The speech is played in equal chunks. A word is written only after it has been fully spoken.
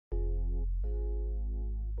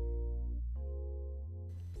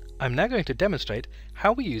I'm now going to demonstrate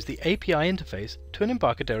how we use the API interface to an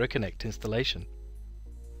Embarcadero Connect installation.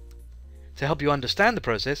 To help you understand the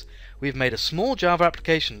process, we've made a small Java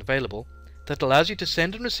application available that allows you to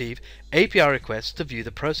send and receive API requests to view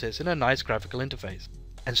the process in a nice graphical interface.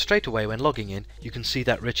 And straight away when logging in, you can see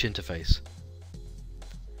that rich interface.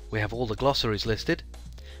 We have all the glossaries listed.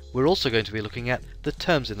 We're also going to be looking at the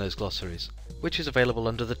terms in those glossaries, which is available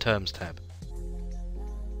under the Terms tab.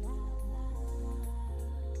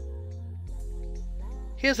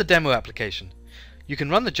 Here's the demo application. You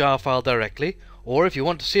can run the jar file directly, or if you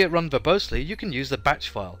want to see it run verbosely, you can use the batch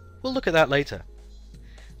file. We'll look at that later.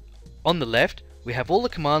 On the left, we have all the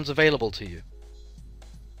commands available to you.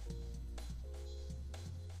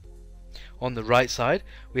 On the right side,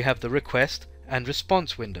 we have the request and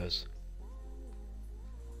response windows.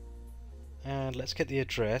 And let's get the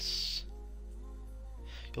address.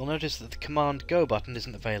 You'll notice that the Command Go button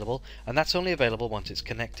isn't available, and that's only available once it's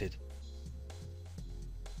connected.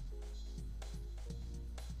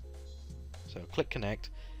 So click Connect.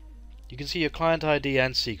 You can see your client ID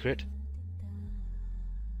and secret.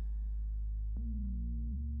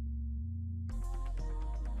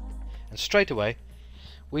 And straight away,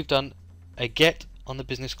 we've done a get on the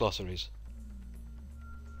business glossaries.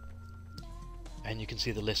 And you can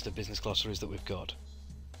see the list of business glossaries that we've got.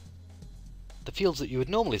 The fields that you would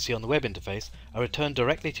normally see on the web interface are returned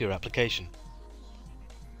directly to your application.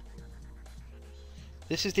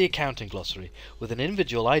 This is the accounting glossary with an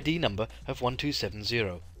individual ID number of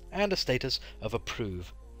 1270 and a status of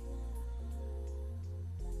Approve.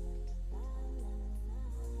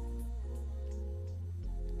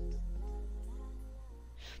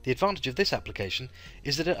 The advantage of this application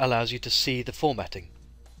is that it allows you to see the formatting.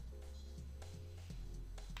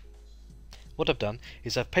 What I've done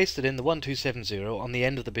is I've pasted in the 1270 on the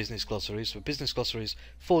end of the business glossaries for business glossaries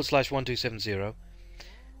 /1270,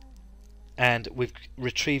 and we've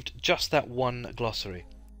retrieved just that one glossary.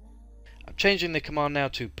 I'm changing the command now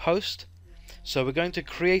to post, so we're going to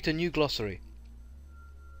create a new glossary,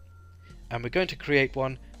 and we're going to create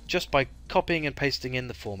one just by copying and pasting in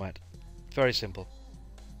the format. Very simple.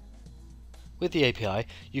 With the API,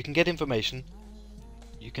 you can get information,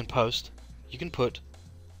 you can post, you can put,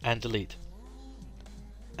 and delete.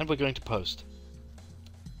 And we're going to post,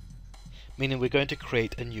 meaning we're going to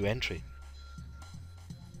create a new entry.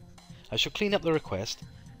 I shall clean up the request,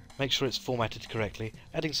 make sure it's formatted correctly,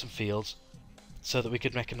 adding some fields so that we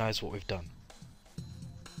can recognize what we've done.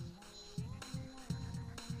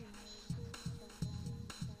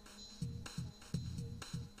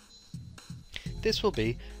 This will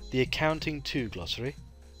be the Accounting 2 glossary,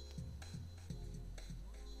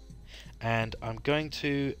 and I'm going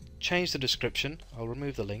to change the description. I'll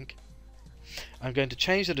remove the link. I'm going to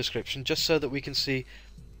change the description just so that we can see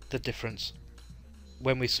the difference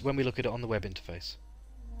when we look at it on the web interface.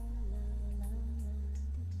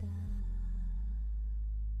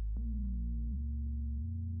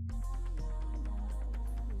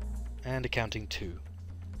 And Accounting 2.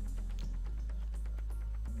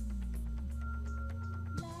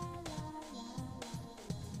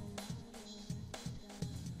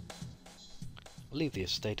 I'll leave the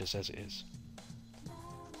status as it is.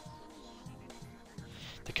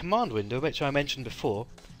 The command window, which I mentioned before,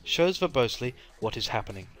 shows verbosely what is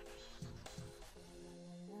happening.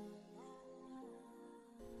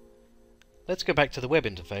 Let's go back to the web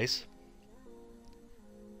interface.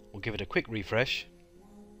 We'll give it a quick refresh.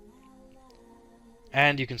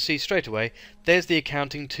 And you can see straight away, there's the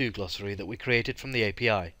Accounting 2 glossary that we created from the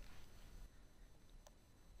API.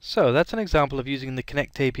 So that's an example of using the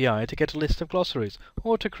Connect API to get a list of glossaries,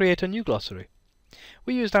 or to create a new glossary.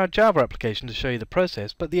 We used our Java application to show you the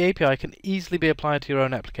process, but the API can easily be applied to your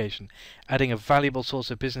own application, adding a valuable source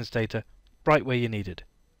of business data right where you need it.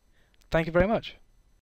 Thank you very much.